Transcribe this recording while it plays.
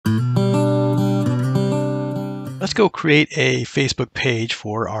Let's go create a Facebook page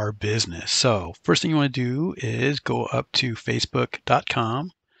for our business. So first thing you want to do is go up to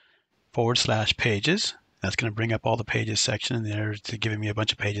facebook.com/pages. That's going to bring up all the pages section, and there's giving me a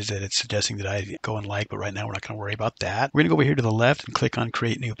bunch of pages that it's suggesting that I go and like, but right now we're not going to worry about that. We're going to go over here to the left and click on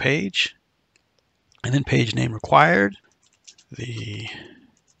create new page, and then page name required, the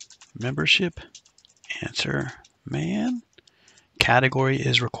membership answer man. Category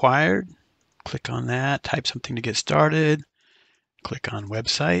is required. Click on that, type something to get started, click on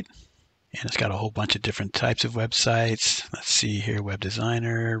website, and it's got a whole bunch of different types of websites. Let's see here, web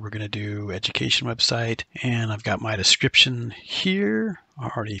designer, we're going to do education website, and I've got my description here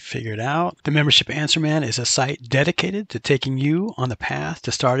already figured out. The Membership Answer Man is a site dedicated to taking you on the path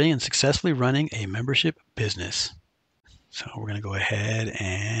to starting and successfully running a membership business. So we're going to go ahead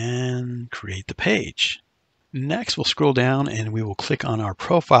and create the page. Next, we'll scroll down and we will click on our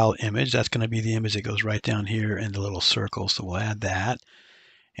profile image. That's going to be the image that goes right down here in the little circle. So we'll add that.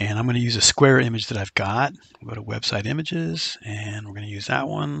 And I'm going to use a square image that I've got. We'll go to website images and we're going to use that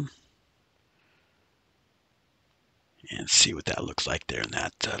one. And see what that looks like there in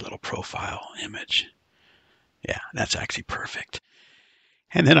that little profile image. Yeah, that's actually perfect.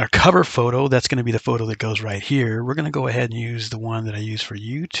 And then our cover photo, that's going to be the photo that goes right here. We're going to go ahead and use the one that I use for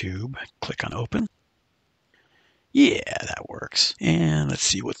YouTube. Click on open. Yeah, that works. And let's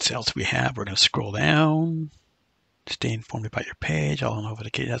see what else we have. We're going to scroll down. Stay informed about your page. All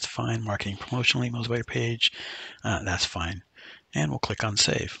notifications, that's fine. Marketing, promotional emails about your page, that's fine. And we'll click on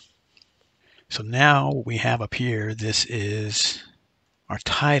save. So now we have up here, this is our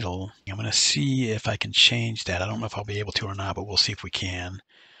title. I'm going to see if I can change that. I don't know if I'll be able to or not, but we'll see if we can.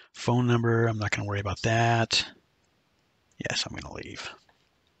 Phone number, I'm not going to worry about that. Yes, I'm going to leave.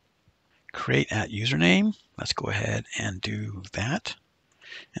 Create at username. Let's go ahead and do that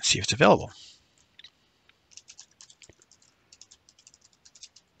and see if it's available.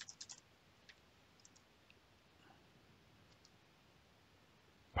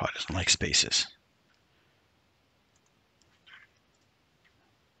 Probably doesn't like spaces.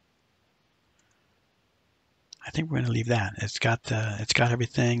 I think we're going to leave that. It's got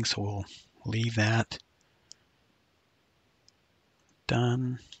everything, so we'll leave that.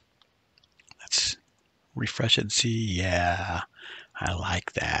 Done. Let's refresh it and see. Yeah, I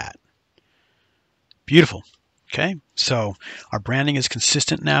like that. Beautiful. Okay, so our branding is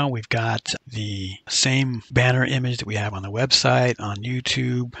consistent now. We've got the same banner image that we have on the website, on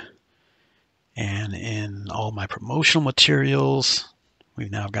YouTube, and in all my promotional materials. We've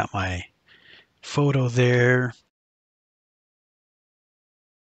now got my photo there.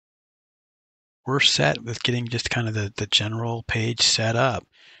 We're set with getting just kind of the general page set up.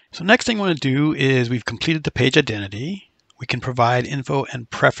 So next thing we want to do is we've completed the page identity. We can provide info and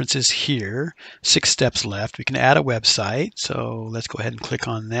preferences here. 6 steps left. We can add a website. So let's go ahead and click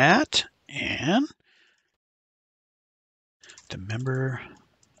on that. And the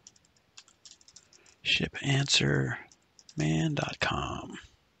membershipanswerman.com.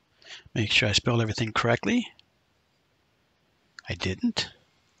 Make sure I spelled everything correctly. I didn't.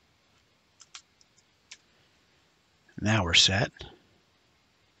 Now we're set.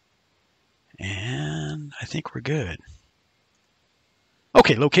 And I think we're good.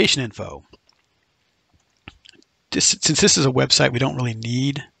 Okay, location info. Since this is a website, we don't really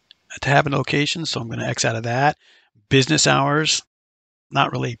need to have a location, so I'm going to X out of that. Business hours,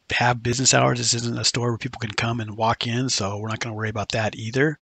 not really have business hours. This isn't a store where people can come and walk in, so we're not going to worry about that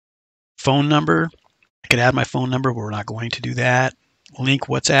either. Phone number, I could add my phone number, but we're not going to do that. Link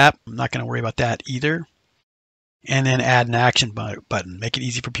WhatsApp, I'm not going to worry about that either. And then add an action button. Make it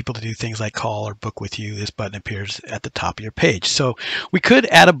easy for people to do things like call or book with you. This button appears at the top of your page. So we could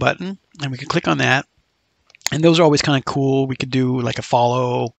add a button and we could click on that. And those are always kind of cool. We could do like a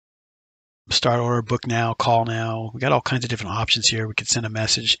follow, start order, book now, call now. We got all kinds of different options here. We could send a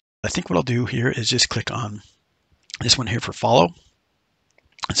message. I think what I'll do here is just click on this one here for follow.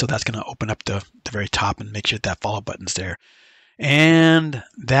 And so that's going to open up the very top and make sure that follow button's there. And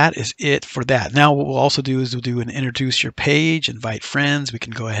that is it for that. Now what we'll also do is we'll do an introduce your page, invite friends. We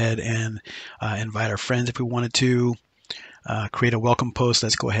can go ahead and invite our friends if we wanted to. Create a welcome post.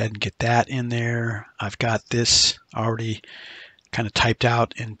 Let's go ahead and get that in there. I've got this already kind of typed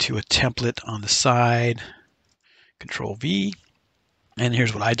out into a template on the side. Control V. And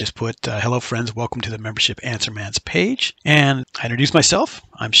here's what I just put. Hello friends, welcome to the Membership Answer Man's page. And I introduce myself.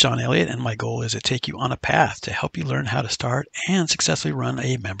 I'm Sean Elliott, and my goal is to take you on a path to help you learn how to start and successfully run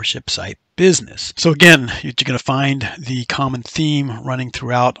a membership site business. So again, you're going to find the common theme running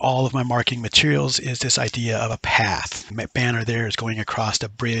throughout all of my marketing materials is this idea of a path. My banner there is going across a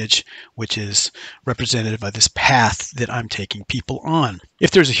bridge, which is representative of this path that I'm taking people on.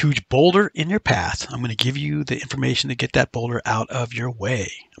 If there's a huge boulder in your path, I'm going to give you the information to get that boulder out of your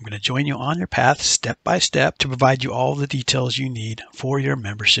way. I'm going to join you on your path step by step to provide you all the details you need for your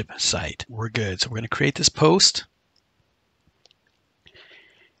membership site. We're good. So we're going to create this post.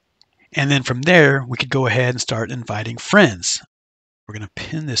 And then from there, we could go ahead and start inviting friends. We're going to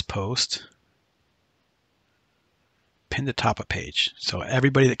pin this post, pin the top of page. So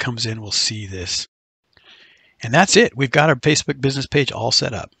everybody that comes in will see this. And that's it. We've got our Facebook business page all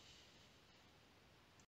set up.